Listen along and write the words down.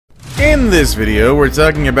In this video, we're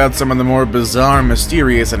talking about some of the more bizarre,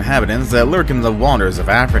 mysterious inhabitants that lurk in the waters of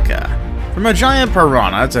Africa. From a giant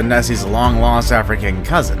piranha to Nessie's long-lost African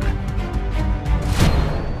cousin.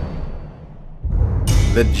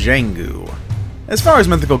 The Jengu. As far as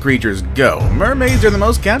mythical creatures go, mermaids are the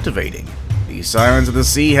most captivating. These sirens of the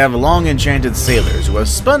sea have long enchanted sailors who have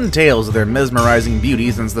spun tales of their mesmerizing beauty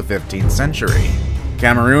since the 15th century.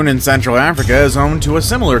 Cameroon in Central Africa is home to a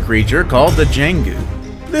similar creature called the Jengu.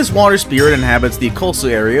 This water spirit inhabits the coastal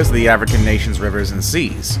areas of the African nation's rivers and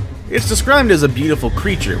seas. It's described as a beautiful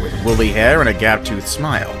creature with woolly hair and a gap-toothed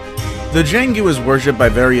smile. The Jengu is worshipped by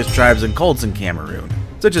various tribes and cults in Cameroon,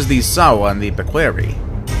 such as the Sawa and the Pekweri.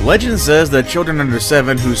 Legend says that children under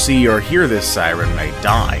 7 who see or hear this siren may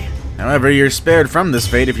die. However, you're spared from this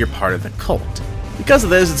fate if you're part of the cult. Because of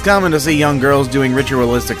this, it's common to see young girls doing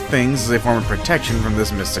ritualistic things as a form of protection from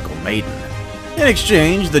this mystical maiden. In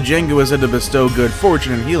exchange, the Jengu is said to bestow good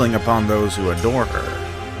fortune and healing upon those who adore her.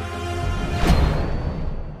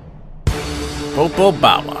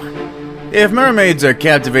 Popobawa. If mermaids are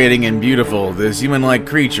captivating and beautiful, this human-like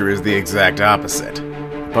creature is the exact opposite.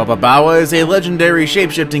 Popobawa is a legendary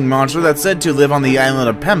shape-shifting monster that's said to live on the island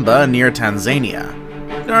of Pemba near Tanzania.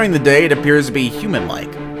 During the day, it appears to be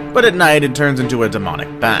human-like, but at night it turns into a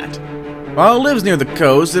demonic bat. While it lives near the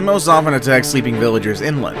coast, it most often attacks sleeping villagers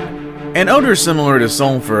inland. An odor similar to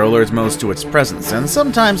sulfur alerts most to its presence, and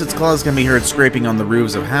sometimes its claws can be heard scraping on the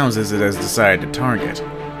roofs of houses it has decided to target.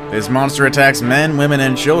 This monster attacks men, women,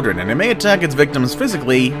 and children, and it may attack its victims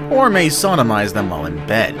physically, or may sodomize them while in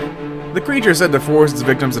bed. The creature is said to force its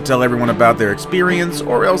victims to tell everyone about their experience,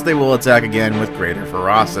 or else they will attack again with greater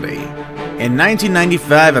ferocity. In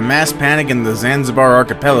 1995, a mass panic in the Zanzibar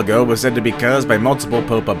archipelago was said to be caused by multiple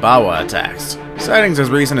Popobawa attacks. Sightings as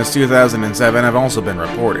recent as 2007 have also been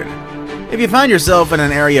reported. If you find yourself in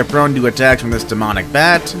an area prone to attacks from this demonic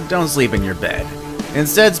bat, don't sleep in your bed.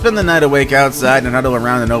 Instead, spend the night awake outside and huddle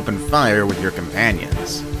around an open fire with your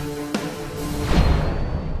companions.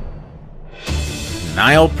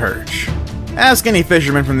 Nile Perch. Ask any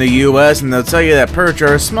fisherman from the US and they'll tell you that perch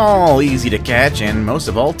are small, easy to catch, and most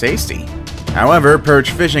of all, tasty. However,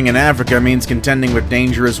 perch fishing in Africa means contending with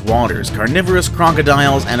dangerous waters, carnivorous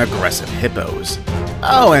crocodiles, and aggressive hippos.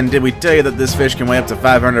 Oh, and did we tell you that this fish can weigh up to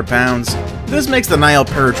 500 pounds? This makes the Nile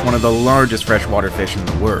Perch one of the largest freshwater fish in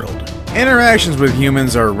the world. Interactions with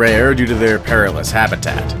humans are rare due to their perilous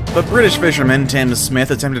habitat, but British fisherman Tim Smith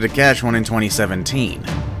attempted to catch one in 2017.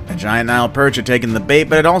 A giant Nile perch had taken the bait,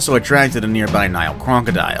 but it also attracted a nearby Nile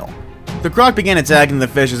crocodile. The croc began attacking the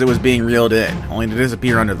fish as it was being reeled in, only to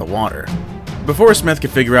disappear under the water. Before Smith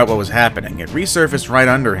could figure out what was happening, it resurfaced right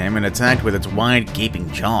under him and attacked with its wide,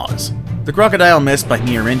 gaping jaws. The crocodile missed by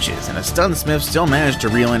mere inches, and a stunned Smith still managed to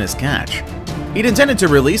reel in his catch. He'd intended to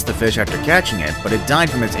release the fish after catching it, but it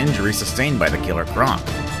died from its injuries sustained by the killer croc.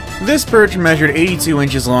 This perch measured 82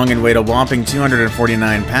 inches long and weighed a whopping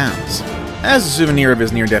 249 pounds. As a souvenir of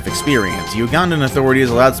his near-death experience, Ugandan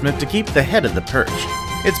authorities allowed Smith to keep the head of the perch.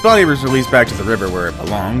 Its body was released back to the river where it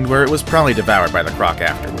belonged, where it was probably devoured by the croc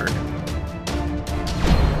afterward.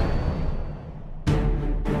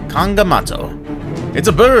 Kongamato. It's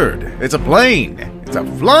a bird, it's a plane, it's a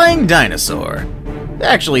flying dinosaur.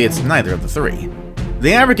 Actually, it's neither of the three.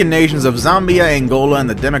 The African nations of Zambia, Angola, and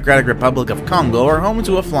the Democratic Republic of Congo are home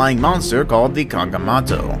to a flying monster called the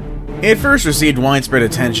Kongamato. It first received widespread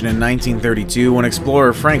attention in 1932 when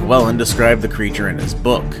explorer Frank Whelan described the creature in his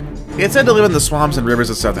book. It's said to live in the swamps and rivers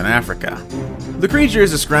of southern Africa. The creature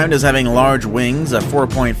is described as having large wings, a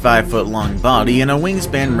 4.5-foot long body, and a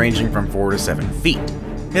wingspan ranging from 4 to 7 feet.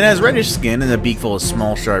 It has reddish skin and a beak full of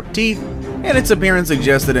small, sharp teeth, and its appearance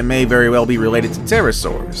suggests that it may very well be related to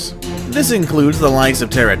pterosaurs. This includes the likes of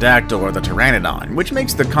pterodactyl or the pteranodon, which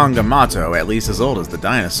makes the Kongamato at least as old as the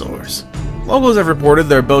dinosaurs. Locals have reported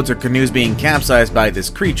their boats or canoes being capsized by this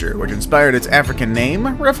creature, which inspired its African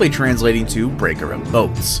name, roughly translating to breaker of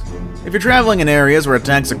boats. If you're traveling in areas where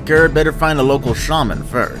attacks occur, better find a local shaman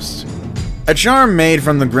first. A charm made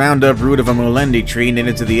from the ground-up root of a mulendi tree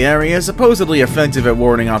native to the area is supposedly effective at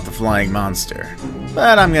warding off the flying monster.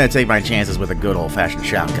 But I'm gonna take my chances with a good old-fashioned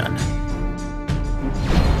shotgun.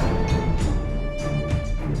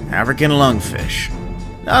 African lungfish.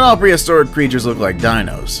 Not all prehistoric creatures look like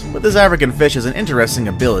dinos, but this African fish has an interesting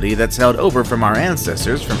ability that's held over from our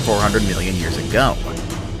ancestors from 400 million years ago.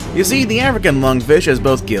 You see, the African lungfish has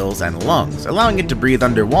both gills and lungs, allowing it to breathe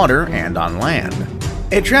underwater and on land.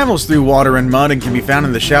 It travels through water and mud and can be found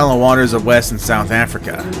in the shallow waters of West and South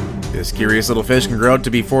Africa. This curious little fish can grow up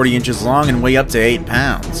to be 40 inches long and weigh up to 8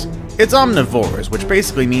 pounds. It's omnivorous, which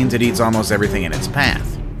basically means it eats almost everything in its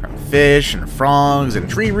path, from fish and frogs and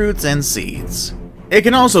tree roots and seeds. It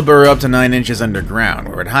can also burrow up to 9 inches underground,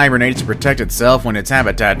 where it hibernates to protect itself when its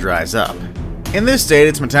habitat dries up. In this state,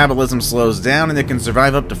 its metabolism slows down and it can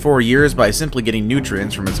survive up to 4 years by simply getting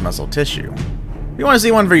nutrients from its muscle tissue. If you want to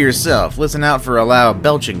see one for yourself, listen out for a loud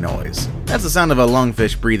belching noise. That's the sound of a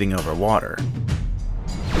lungfish breathing over water.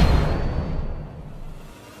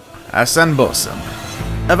 Asanbosam.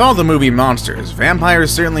 Of all the movie monsters, vampires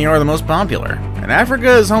certainly are the most popular, and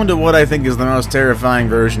Africa is home to what I think is the most terrifying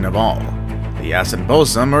version of all. The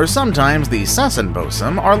Asanbosam, or sometimes the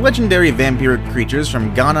Sasanbosam, are legendary vampiric creatures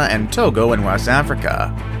from Ghana and Togo in West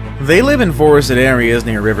Africa. They live in forested areas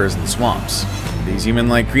near rivers and swamps. These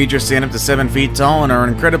human-like creatures stand up to 7 feet tall and are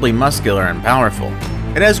incredibly muscular and powerful.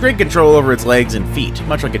 It has great control over its legs and feet,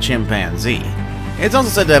 much like a chimpanzee. It's also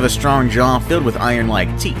said to have a strong jaw filled with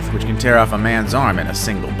iron-like teeth, which can tear off a man's arm in a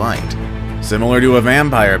single bite. Similar to a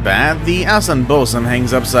vampire bat, the Asanbosam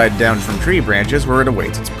hangs upside down from tree branches where it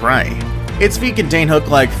awaits its prey. Its feet contain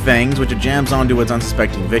hook-like fangs which it jams onto its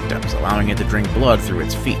unsuspecting victims, allowing it to drink blood through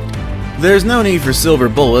its feet. There's no need for silver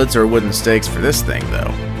bullets or wooden stakes for this thing,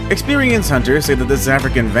 though. Experienced hunters say that this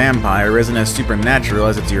African vampire isn't as supernatural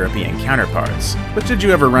as its European counterparts, but should you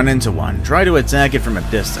ever run into one, try to attack it from a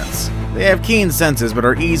distance. They have keen senses but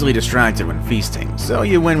are easily distracted when feasting, so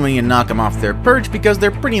you win when you knock them off their perch because they're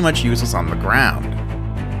pretty much useless on the ground.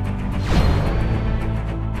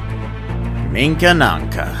 Ninka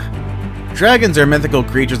Nanka. Dragons are mythical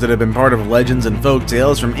creatures that have been part of legends and folk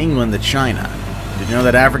tales from England to China. Did you know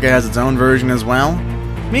that Africa has its own version as well?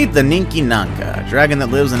 Meet the Ninka Nanka, a dragon that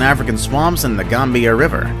lives in African swamps and the Gambia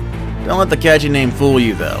River. Don't let the catchy name fool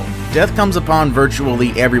you though. Death comes upon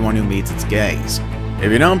virtually everyone who meets its gaze. If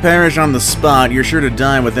you don't perish on the spot, you're sure to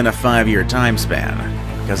die within a 5-year time span.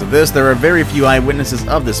 Because of this, there are very few eyewitnesses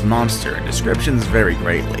of this monster, and descriptions vary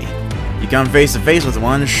greatly. You come face to face with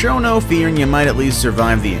one, show no fear and you might at least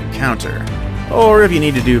survive the encounter. Or if you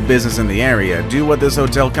need to do business in the area, do what this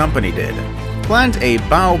hotel company did. Plant a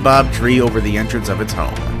baobab tree over the entrance of its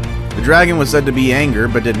home. The dragon was said to be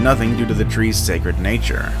angered but did nothing due to the tree's sacred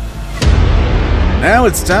nature. Now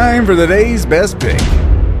it's time for the day's best pick.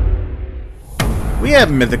 We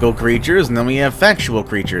have mythical creatures and then we have factual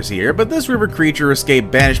creatures here, but this river creature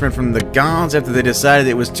escaped banishment from the gods after they decided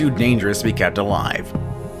it was too dangerous to be kept alive.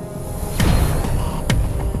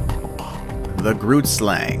 The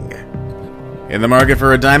Grootslang. In the market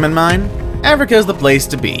for a diamond mine? Africa is the place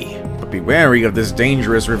to be, but be wary of this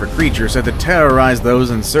dangerous river creature set to terrorize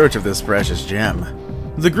those in search of this precious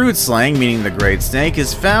gem. The Grootslang, meaning the Great Snake,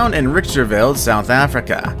 is found in Richterveld, South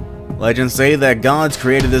Africa. Legends say that gods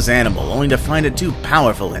created this animal only to find it too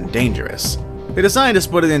powerful and dangerous. They decided to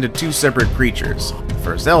split it into 2 separate creatures, the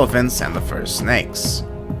first elephants and the first snakes.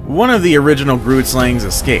 One of the original Grootslangs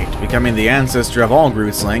escaped, becoming the ancestor of all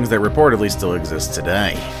Grootslangs that reportedly still exist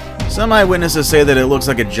today. Some eyewitnesses say that it looks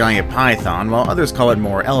like a giant python, while others call it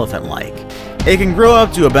more elephant-like. It can grow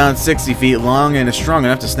up to about 60 feet long and is strong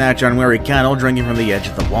enough to snatch unwary cattle drinking from the edge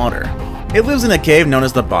of the water. It lives in a cave known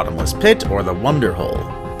as the Bottomless Pit or the Wonder Hole.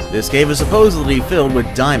 This cave is supposedly filled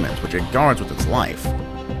with diamonds, which it guards with its life.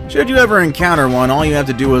 Should you ever encounter one, all you have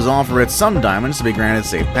to do is offer it some diamonds to be granted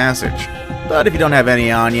safe passage. But if you don't have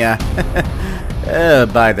any on ya,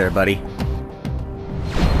 bye there, buddy.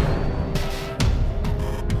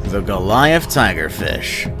 The Goliath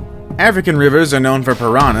Tigerfish. African rivers are known for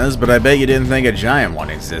piranhas, but I bet you didn't think a giant one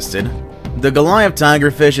existed. The Goliath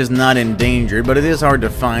Tigerfish is not endangered, but it is hard to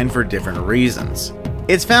find for different reasons.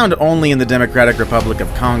 It's found only in the Democratic Republic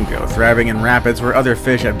of Congo, thriving in rapids where other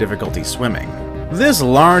fish have difficulty swimming. This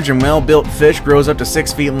large and well-built fish grows up to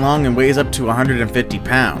 6 feet long and weighs up to 150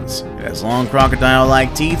 pounds. It has long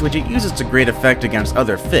crocodile-like teeth which it uses to great effect against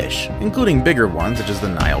other fish, including bigger ones such as the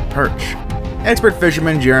Nile Perch. Expert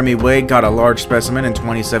fisherman Jeremy Wade caught a large specimen in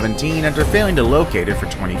 2017 after failing to locate it for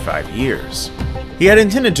 25 years. He had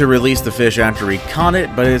intended to release the fish after he caught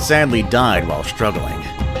it, but it sadly died while struggling.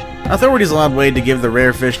 Authorities allowed Wade to give the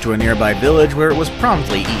rare fish to a nearby village where it was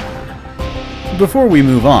promptly eaten. Before we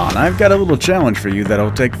move on, I've got a little challenge for you that'll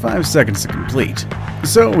take 5 seconds to complete.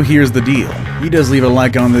 So here's the deal. You just leave a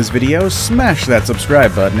like on this video, smash that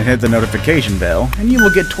subscribe button and hit the notification bell, and you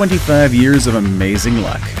will get 25 years of amazing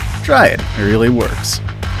luck. Try it really works.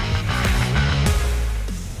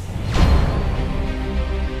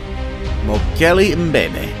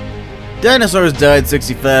 Mokele-mbembe. Dinosaurs died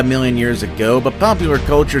 65 million years ago, but popular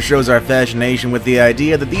culture shows our fascination with the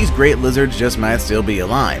idea that these great lizards just might still be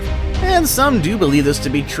alive. And some do believe this to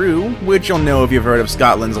be true, which you'll know if you've heard of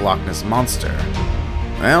Scotland's Loch Ness Monster.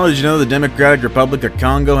 Well, did you know the Democratic Republic of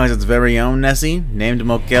Congo has its very own Nessie, named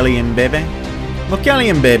Mokele-mbembe?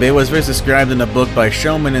 Mokele-mbembe was first described in a book by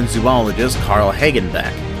showman and zoologist Carl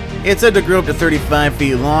Hagenbeck. It's said to grow up to 35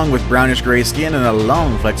 feet long with brownish-gray skin and a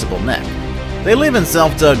long, flexible neck. They live in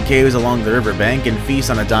self-dug caves along the riverbank and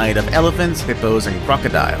feast on a diet of elephants, hippos, and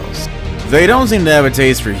crocodiles. They don't seem to have a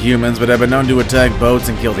taste for humans, but have been known to attack boats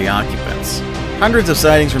and kill the occupants. Hundreds of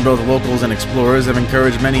sightings from both locals and explorers have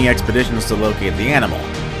encouraged many expeditions to locate the animal.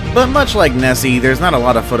 But much like Nessie, there's not a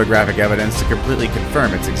lot of photographic evidence to completely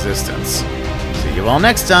confirm its existence. See you all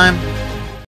next time!